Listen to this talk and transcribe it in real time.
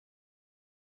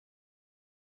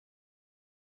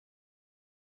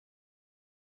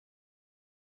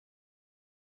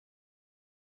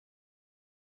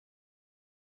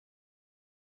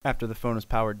After the phone is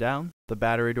powered down, the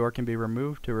battery door can be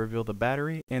removed to reveal the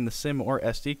battery and the SIM or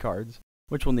SD cards,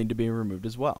 which will need to be removed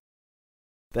as well.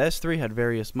 The S3 had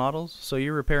various models, so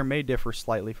your repair may differ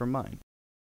slightly from mine.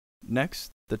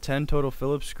 Next, the 10 total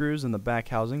Phillips screws in the back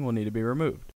housing will need to be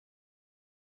removed.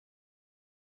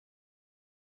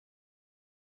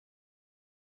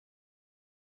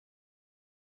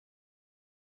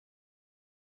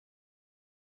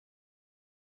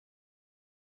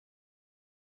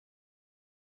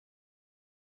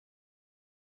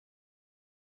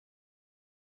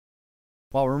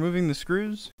 While removing the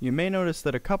screws, you may notice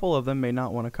that a couple of them may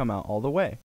not want to come out all the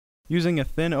way. Using a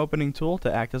thin opening tool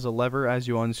to act as a lever as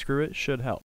you unscrew it should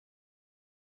help.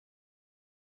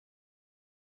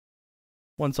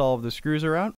 Once all of the screws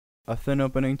are out, a thin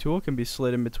opening tool can be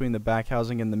slid in between the back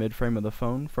housing and the midframe of the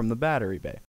phone from the battery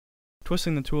bay.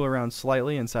 Twisting the tool around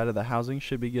slightly inside of the housing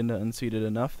should begin to unseat it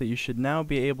enough that you should now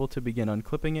be able to begin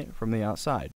unclipping it from the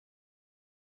outside.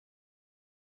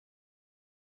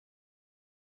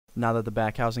 Now that the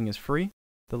back housing is free,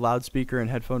 the loudspeaker and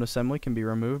headphone assembly can be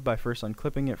removed by first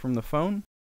unclipping it from the phone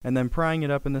and then prying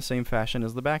it up in the same fashion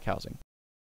as the back housing.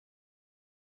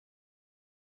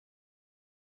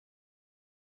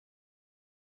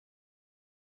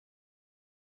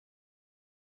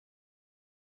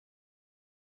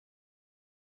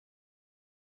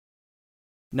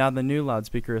 Now the new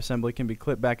loudspeaker assembly can be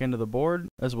clipped back into the board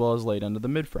as well as laid under the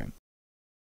midframe.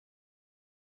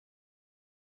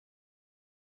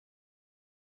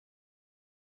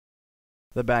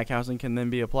 The back housing can then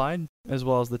be applied, as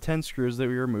well as the 10 screws that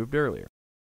we removed earlier.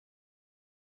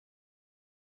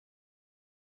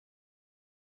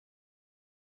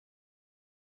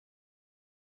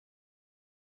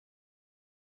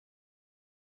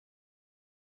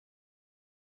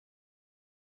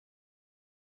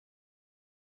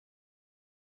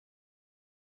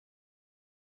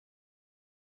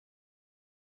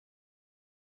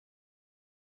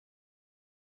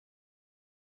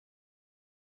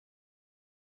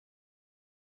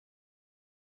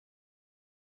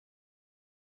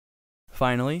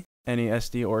 Finally, any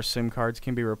SD or SIM cards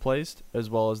can be replaced, as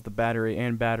well as the battery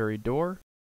and battery door,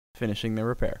 finishing the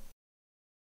repair.